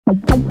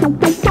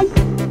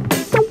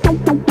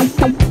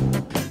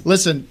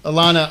Listen,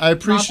 Ilana, I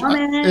appreciate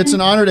it's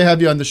an honor to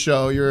have you on the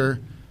show. You're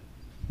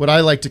what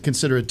I like to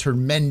consider a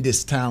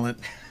tremendous talent.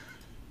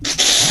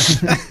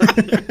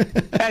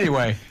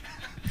 Anyway.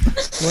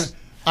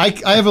 I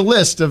have a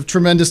list of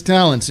tremendous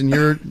talents, and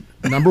you're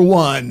number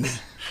one.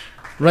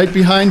 Right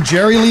behind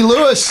Jerry Lee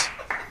Lewis.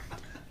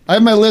 I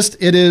have my list.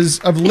 It is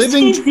of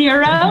living... Is he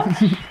zero?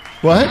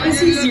 What? Is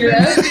he zero?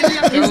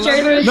 Is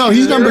Jerry Lewis No,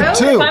 he's number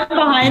two. I'm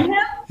behind him?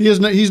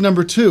 He's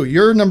number two.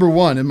 You're number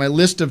one in my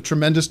list of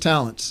tremendous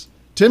talents.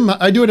 Tim,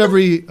 I do it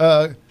every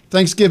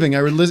Thanksgiving. I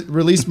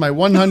release my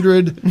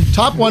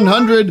top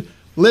 100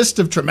 list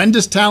of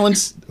tremendous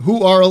talents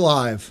who are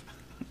alive.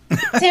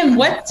 Tim,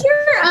 what's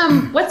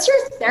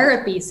your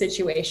therapy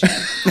situation?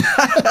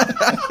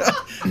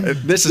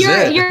 This is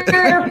it. Your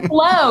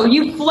flow.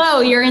 You flow.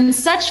 You're in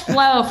such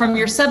flow from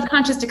your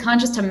subconscious to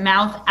conscious to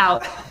mouth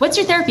out. What's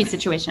your therapy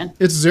situation?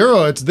 It's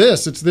zero. It's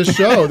this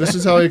show. This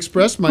is how I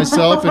express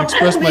myself and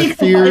express my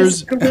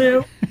fears.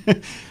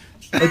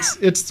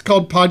 It's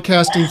called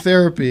podcasting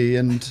therapy,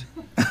 and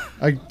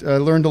I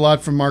learned a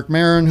lot from Mark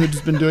Maron,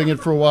 who's been doing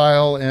it for a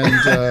while,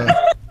 and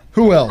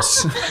who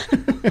else?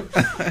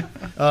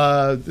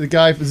 The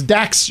guy is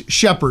Dax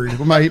Shepard.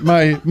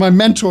 My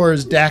mentor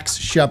is Dax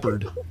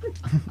Shepard.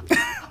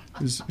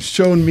 He's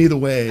shown me the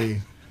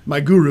way. My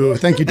guru.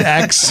 Thank you,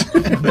 Dax.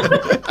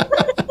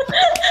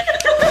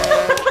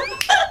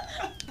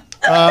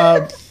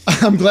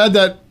 I'm glad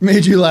that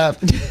made you laugh.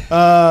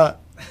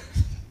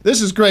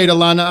 This is great,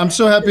 Ilana. I'm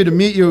so happy to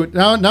meet you.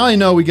 Now I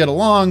know we get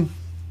along.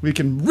 We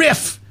can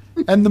riff.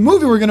 And the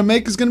movie we're going to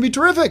make is going to be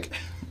terrific.